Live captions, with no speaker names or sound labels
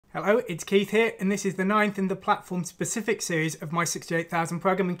Hello, it's Keith here, and this is the 9th in the platform-specific series of my 68,000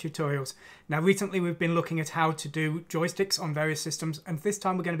 programming tutorials. Now, recently we've been looking at how to do joysticks on various systems, and this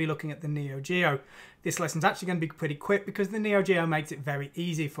time we're going to be looking at the NeoGeo. This lesson's actually going to be pretty quick because the NeoGeo makes it very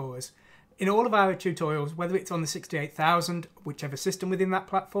easy for us. In all of our tutorials, whether it's on the 68,000, whichever system within that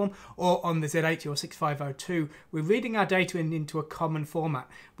platform, or on the Z80 or 6502, we're reading our data into a common format.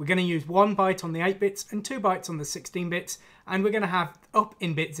 We're going to use 1 byte on the 8 bits and 2 bytes on the 16 bits, and we're going to have up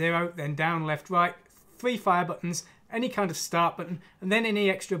in bit 0, then down, left, right, 3 fire buttons, any kind of start button, and then any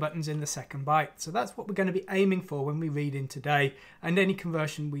extra buttons in the second byte. So that's what we're going to be aiming for when we read in today, and any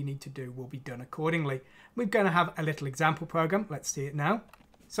conversion we need to do will be done accordingly. We're going to have a little example program. Let's see it now.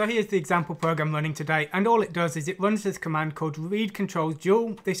 So here's the example program running today, and all it does is it runs this command called read controls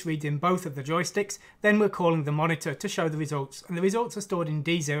dual. This reads in both of the joysticks. Then we're calling the monitor to show the results, and the results are stored in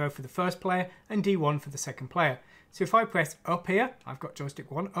D0 for the first player and D1 for the second player. So if I press up here, I've got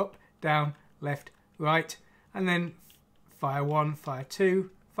joystick 1, up, down, left, right, and then fire 1, fire 2,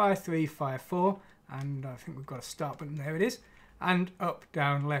 fire 3, fire 4, and I think we've got a start button, there it is, and up,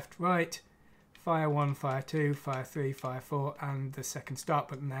 down, left, right, fire 1, fire 2, fire 3, fire 4, and the second start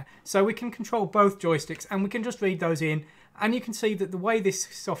button there. So we can control both joysticks and we can just read those in, and you can see that the way this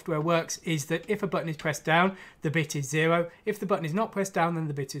software works is that if a button is pressed down, the bit is 0. If the button is not pressed down, then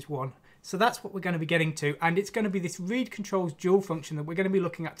the bit is 1. So that's what we're going to be getting to, and it's going to be this read controls dual function that we're going to be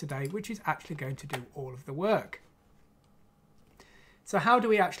looking at today, which is actually going to do all of the work. So how do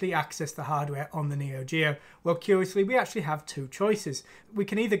we actually access the hardware on the NeoGeo? Well, curiously, we actually have two choices. We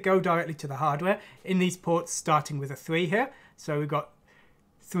can either go directly to the hardware in these ports starting with a 3 here. So we've got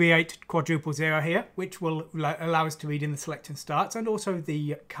 3800 here, which will allow us to read in the select and starts, and also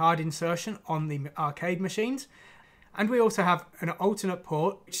the card insertion on the arcade machines. And we also have an alternate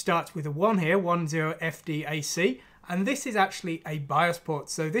port, which starts with a 1 here, 10FDAC. And this is actually a BIOS port,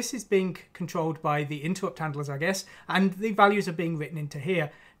 so this is being controlled by the interrupt handlers, I guess, and the values are being written into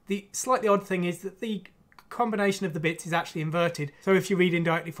here. The slightly odd thing is that the combination of the bits is actually inverted. So if you read in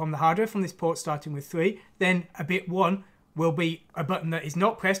directly from the hardware from this port starting with 3, then a bit 1 will be a button that is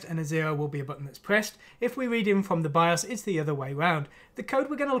not pressed and a 0 will be a button that's pressed. If we read in from the BIOS, it's the other way round. The code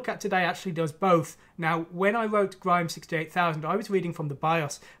we're going to look at today actually does both. Now, when I wrote Grime 68000, I was reading from the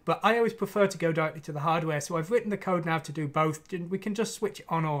BIOS, but I always prefer to go directly to the hardware, so I've written the code now to do both. We can just switch it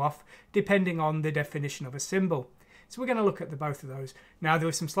on or off depending on the definition of a symbol. So we're going to look at both of those. Now, there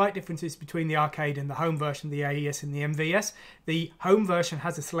are some slight differences between the arcade and the home version, the AES and the MVS. The home version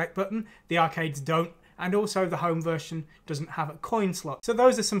has a select button, the arcades don't. And also the home version doesn't have a coin slot. So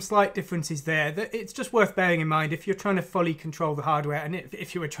those are some slight differences there that it's just worth bearing in mind if you're trying to fully control the hardware, and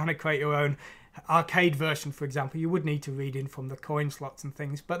if you were trying to create your own arcade version, for example, you would need to read in from the coin slots and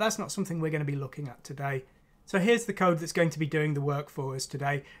things, but that's not something we're going to be looking at today. So here's the code that's going to be doing the work for us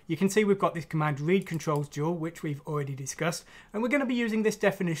today. You can see we've got this command read controls dual, which we've already discussed, and we're going to be using this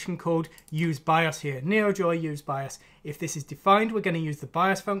definition called use BIOS here. NeoGeo use BIOS. If this is defined, we're going to use the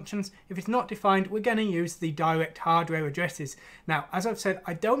BIOS functions. If it's not defined, we're going to use the direct hardware addresses. Now, as I've said,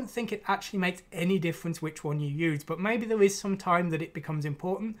 I don't think it actually makes any difference which one you use, but maybe there is some time that it becomes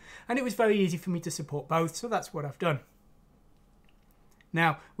important, and it was very easy for me to support both, so that's what I've done.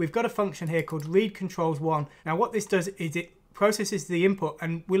 Now, we've got a function here called read controls 1. Now, what this does is it processes the input,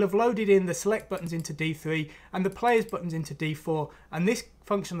 and we'll have loaded in the select buttons into D3 and the players buttons into D4. And this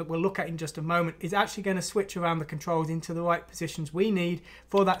function that we'll look at in just a moment is actually going to switch around the controls into the right positions we need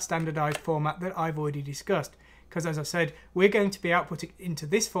for that standardized format that I've already discussed. Because as I said, we're going to be outputting into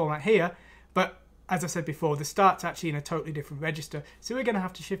this format here, but as I said before, the start's actually in a totally different register. So we're going to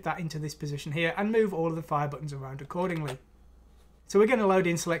have to shift that into this position here and move all of the fire buttons around accordingly. So we're going to load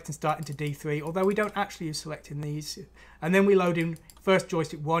in select and start into D3, although we don't actually use select in these. And then we load in first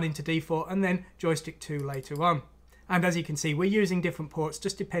joystick 1 into D4 and then joystick 2 later on. And as you can see, we're using different ports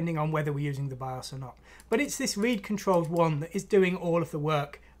just depending on whether we're using the BIOS or not. But it's this read controls 1 that is doing all of the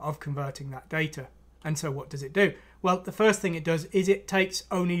work of converting that data. And so what does it do? Well, the first thing it does is it takes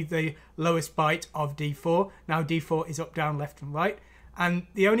only the lowest byte of D4. Now D4 is up, down, left and right. And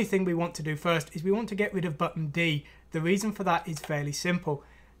the only thing we want to do first is we want to get rid of button D. The reason for that is fairly simple.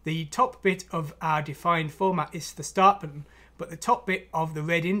 The top bit of our defined format is the start button, but the top bit of the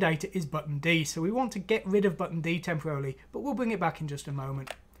read in data is button D. So we want to get rid of button D temporarily, but we'll bring it back in just a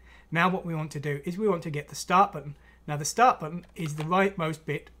moment. Now what we want to do is we want to get the start button. Now the start button is the rightmost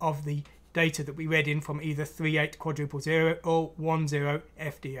bit of the data that we read in from either 3800 or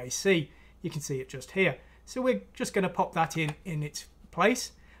 10FDAC. You can see it just here. So we're just going to pop that in its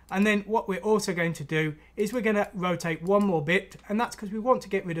place. And then what we're also going to do is we're going to rotate one more bit, and that's because we want to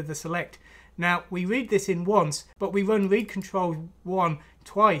get rid of the select. Now we read this in once, but we run read control 1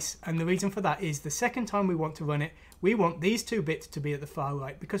 twice, and the reason for that is the second time we want to run it, we want these 2 bits to be at the far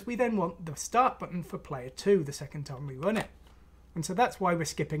right, because we then want the start button for player 2 the second time we run it. And so that's why we're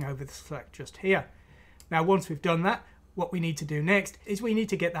skipping over the select just here. Now once we've done that, what we need to do next is we need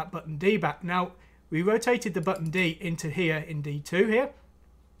to get that button D back. Now we rotated the button D into here in D2 here,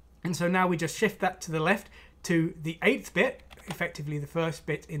 and so now we just shift that to the left to the 8th bit, effectively the first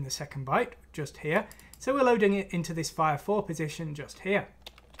bit in the second byte, just here. So we're loading it into this fire 4 position just here.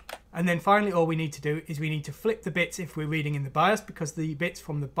 And then finally all we need to do is we need to flip the bits if we're reading in the BIOS, because the bits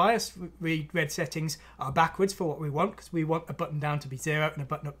from the BIOS read settings are backwards for what we want, because we want a button down to be 0 and a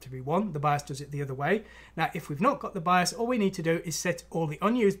button up to be 1. The BIOS does it the other way. Now if we've not got the BIOS, all we need to do is set all the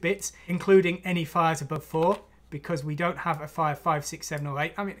unused bits, including any fires above 4, because we don't have a fire 5, 6, 7 or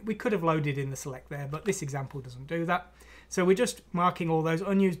 8. I mean, we could have loaded in the select there, but this example doesn't do that. So we're just marking all those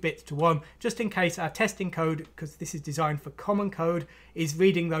unused bits to 1, just in case our testing code, because this is designed for common code, is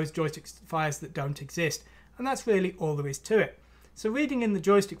reading those joystick fires that don't exist. And that's really all there is to it. So reading in the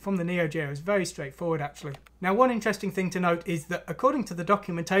joystick from the NeoGeo is very straightforward actually. Now one interesting thing to note is that according to the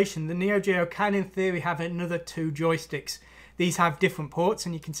documentation, the NeoGeo can in theory have another 2 joysticks. These have different ports,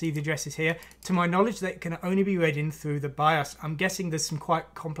 and you can see the addresses here. To my knowledge, they can only be read in through the BIOS. I'm guessing there's some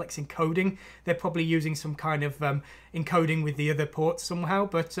quite complex encoding. They're probably using some kind of encoding with the other ports somehow.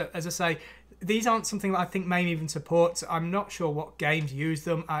 But as I say, these aren't something that I think MAME even supports. I'm not sure what games use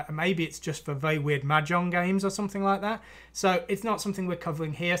them. Maybe it's just for very weird Mahjong games or something like that. So it's not something we're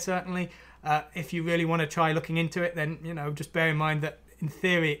covering here, certainly. If you really want to try looking into it, then just bear in mind that in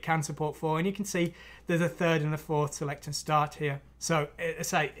theory it can support 4, and you can see there's a 3rd and a 4th select and start here. So I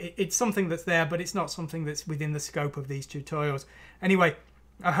say it's something that's there, but it's not something that's within the scope of these tutorials. Anyway,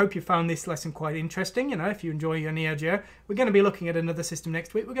 I hope you found this lesson quite interesting. If you enjoy your NeoGeo, we're going to be looking at another system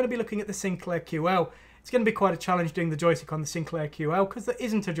next week. We're going to be looking at the Sinclair QL. It's going to be quite a challenge doing the joystick on the Sinclair QL, because there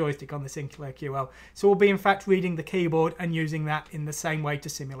isn't a joystick on the Sinclair QL. So we'll be in fact reading the keyboard and using that in the same way to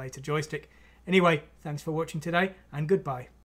simulate a joystick. Anyway, thanks for watching today, and goodbye.